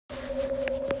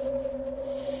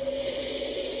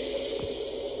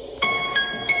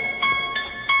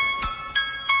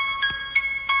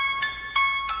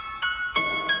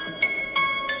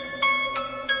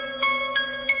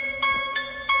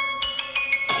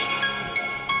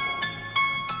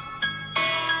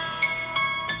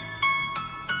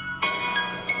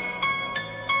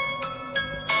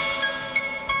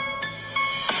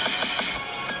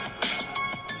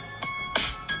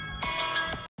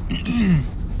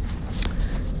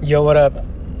Yo, what up,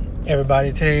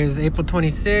 everybody? Today is April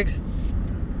 26th,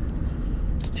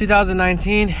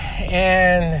 2019,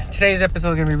 and today's episode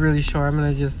is going to be really short. I'm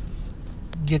going to just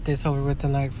get this over with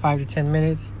in like 5 to 10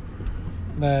 minutes.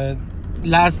 But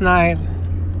last night,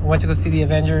 I went to go see the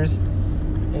Avengers,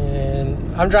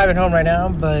 and I'm driving home right now,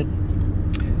 but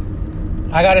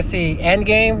I got to see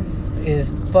Endgame is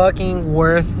fucking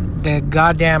worth the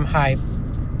goddamn hype.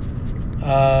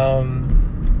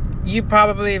 You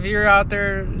probably, if you're out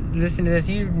there listening to this,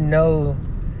 you know,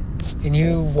 and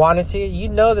you want to see it, you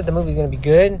know that the movie's going to be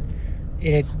good, and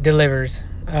it delivers.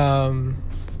 Like,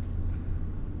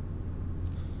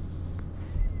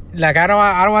 I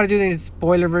don't want to do any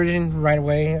spoiler version right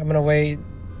away. I'm going to wait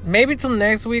maybe till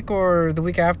next week or the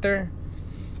week after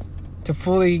to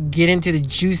fully get into the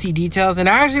juicy details. And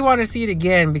I actually want to see it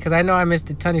again because I know I missed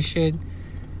a ton of shit.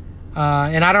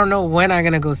 And I don't know when I'm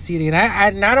going to go see it again.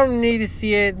 And I don't need to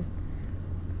see it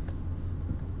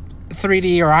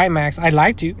 3D or IMAX. I'd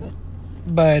like to,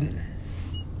 but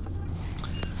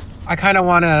I kind of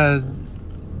want to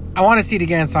see it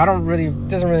again, so it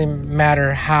doesn't really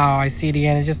matter how I see it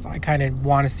again. I kind of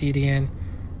want to see it again.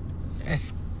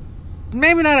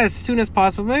 Maybe not as soon as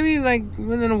possible, maybe like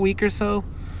within a week or so.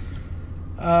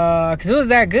 Because it was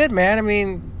that good, man. I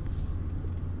mean,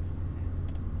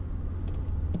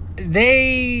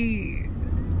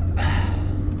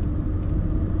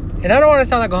 and I don't want to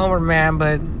sound like a homer man,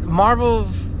 but Marvel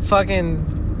fucking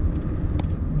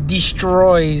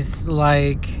destroys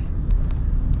like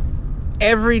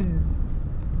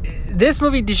this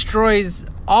movie destroys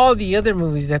all the other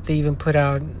movies that they even put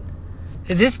out.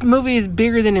 This movie is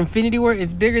bigger than Infinity War.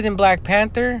 It's bigger than Black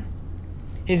Panther.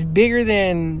 It's bigger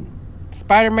than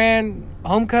Spider-Man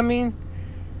Homecoming.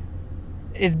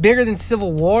 It's bigger than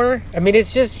Civil War. I mean,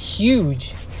 it's just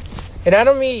huge. And I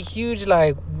don't mean huge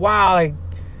like, wow, like,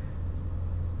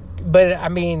 but I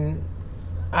mean,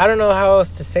 I don't know how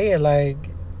else to say it. Like,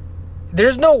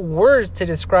 there's no words to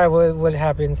describe what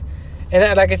happens.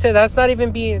 And like I said, that's not even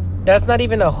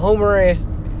a Homer,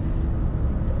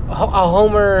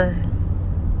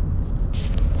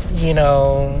 you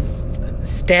know,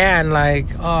 stan, like,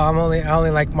 oh, I only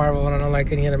like Marvel and I don't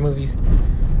like any other movies.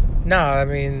 No, I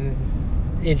mean,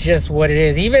 it's just what it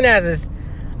is. Even as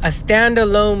a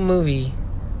standalone movie,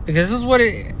 because this is what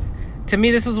to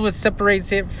me, this is what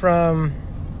separates it from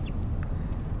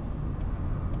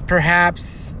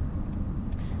perhaps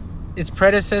its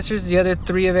predecessors, the other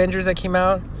 3 Avengers that came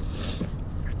out.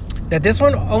 That this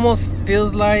one almost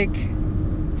feels like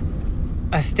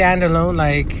a standalone,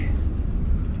 like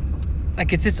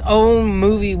it's its own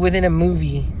movie within a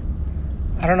movie.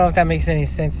 I don't know if that makes any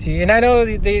sense to you. And I know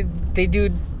they do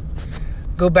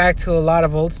go back to a lot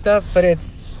of old stuff, but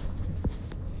it's,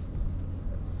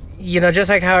 you know, just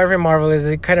like how every Marvel is,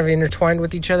 they kind of intertwined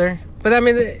with each other. But I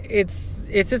mean, it's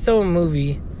its own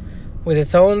movie with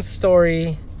its own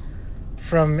story.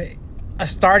 From a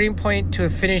starting point to a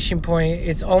finishing point,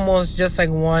 it's almost just like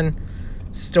one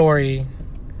story.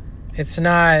 It's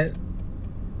not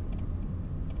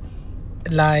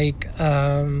like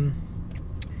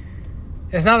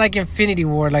it's not like Infinity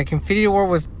War. Like, Infinity War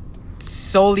was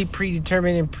solely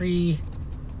predetermined and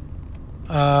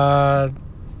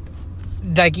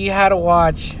like, you had to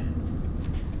watch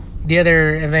the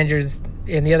other Avengers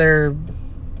and the other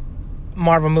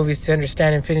Marvel movies to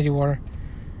understand Infinity War.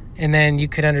 And then you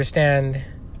could understand,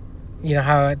 you know,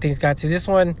 how things got to this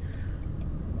one.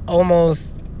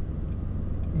 Almost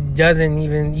doesn't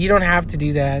even, you don't have to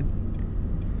do that.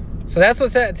 So that's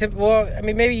what's that. Well, I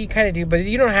mean, maybe you kind of do, but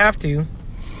you don't have to.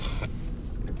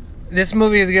 This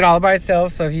movie is good all by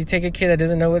itself. So if you take a kid that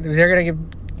doesn't know what, they're gonna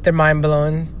get their mind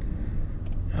blown.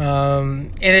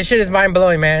 And this shit is mind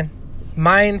blowing, man.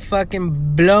 Mind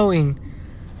fucking blowing.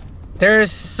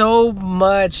 There's so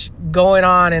much going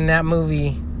on in that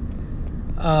movie.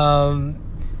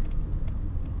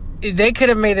 They could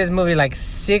have made this movie like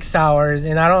 6 hours,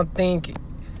 and I don't think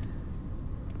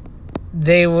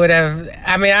they would have.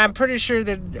 I mean, I'm pretty sure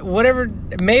that whatever,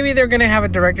 maybe they're gonna have a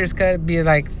director's cut be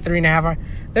like 3.5 hours.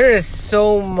 There is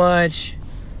so much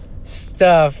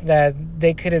stuff that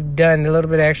they could have done a little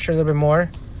bit extra, a little bit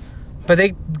more, but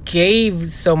they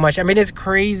gave so much. I mean, it's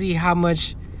crazy how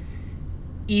much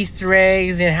Easter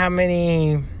eggs and how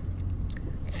many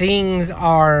things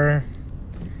are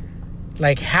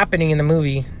like happening in the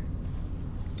movie.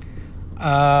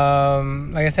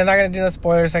 Like I said, I'm not gonna do no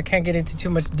spoilers. I can't get into too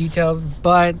much details,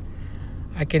 but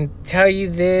I can tell you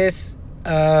this: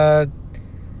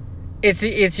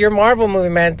 it's your Marvel movie,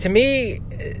 man. To me,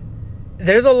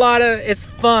 there's a lot of it's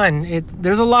fun.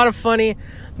 There's a lot of funny.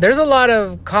 There's a lot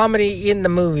of comedy in the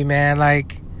movie, man.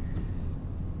 Like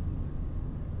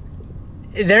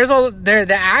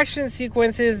the action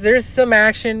sequences. There's some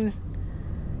action.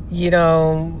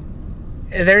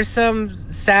 There's some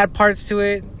sad parts to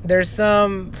it. There's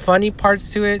some funny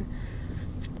parts to it.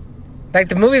 Like,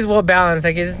 the movie's well balanced.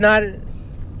 Like, it's not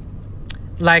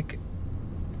like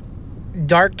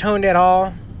dark toned at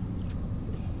all.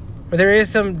 There is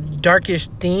some darkish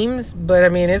themes, but I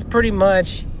mean, it's pretty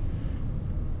much,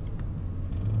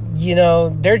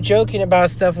 they're joking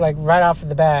about stuff like right off of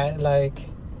the bat, like,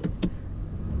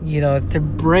 to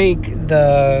break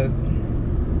the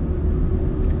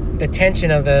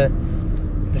tension of the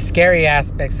scary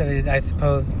aspects of it, I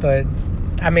suppose. But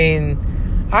I mean,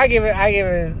 I give it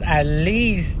at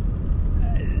least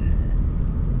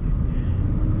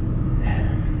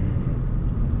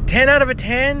 10 out of a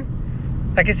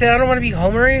 10. Like I said, I don't want to be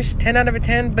homerish. 10 out of a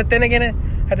 10. But then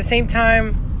again, at the same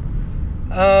time,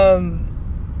 I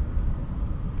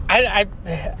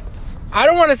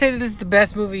don't want to say that this is the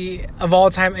best movie of all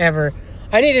time ever.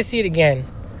 I need to see it again.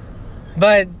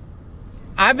 But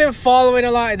I've been following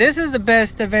a lot. This is the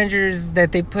best Avengers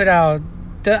that they put out.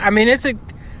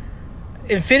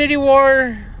 Infinity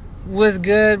War was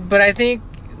good, but I think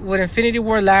what Infinity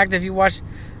War lacked, if you watch,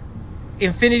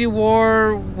 Infinity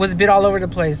War was a bit all over the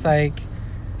place. Like,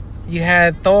 you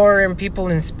had Thor and people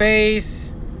in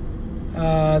space.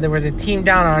 There was a team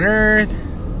down on Earth.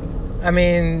 I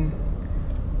mean,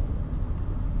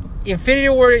 Infinity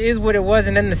War is what it was,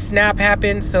 and then the snap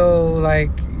happened, so,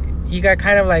 like, you got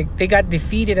kind of like, they got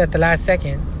defeated at the last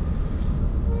second.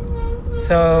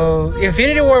 So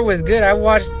Infinity War was good. I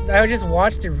just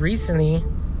watched it recently.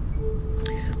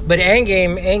 But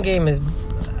Endgame is,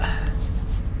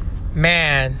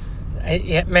 man.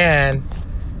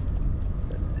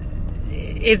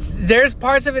 There's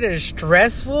parts of it that are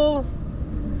stressful.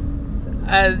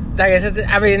 Like I said,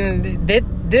 I mean,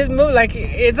 this movie, like,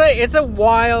 it's a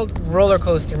wild roller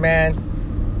coaster, man.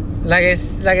 Like I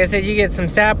said, you get some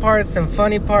sad parts, some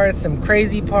funny parts, some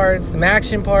crazy parts, some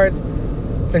action parts,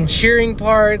 some cheering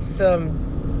parts,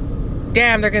 some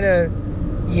damn, they're gonna,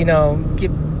 get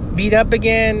beat up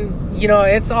again.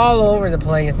 It's all over the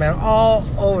place, man. All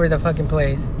over the fucking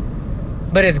place.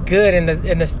 But it's good,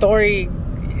 and the story,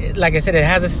 like I said, it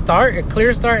has a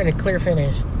clear start and a clear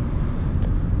finish.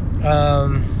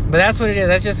 But that's what it is.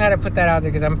 That's just how to put that out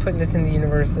there, because I'm putting this in the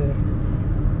universes.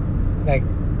 Like,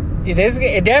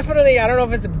 it definitely, I don't know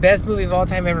if it's the best movie of all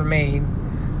time ever made,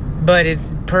 but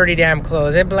it's pretty damn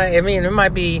close. It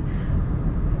might be, I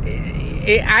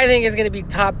think it's going to be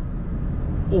top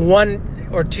 1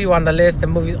 or 2 on the list of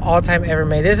movies all time ever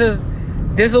made. This is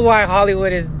why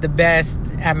Hollywood is the best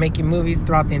at making movies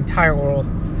throughout the entire world.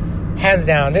 Hands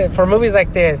down. For movies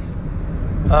like this,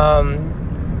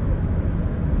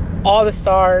 all the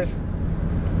stars,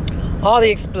 all the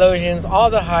explosions,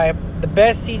 all the hype, the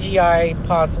best CGI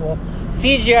possible.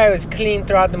 CGI was clean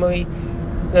throughout the movie.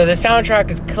 The soundtrack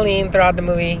is clean throughout the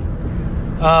movie.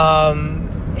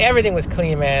 Everything was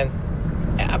clean, man.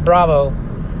 Bravo.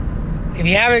 If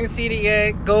you haven't seen it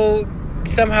yet, go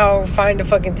somehow find a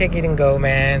fucking ticket and go,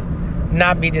 man.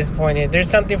 Not be disappointed. There's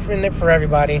something in there for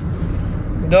everybody.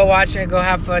 Go watch it. Go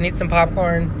have fun. Eat some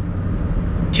popcorn.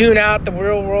 Tune out the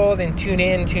real world and tune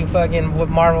in to fucking what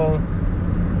Marvel,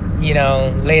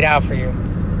 laid out for you.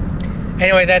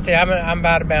 Anyways, that's it. I'm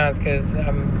about to bounce because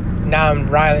I'm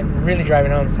really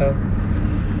driving home. So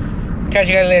catch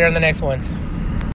you guys later on the next one.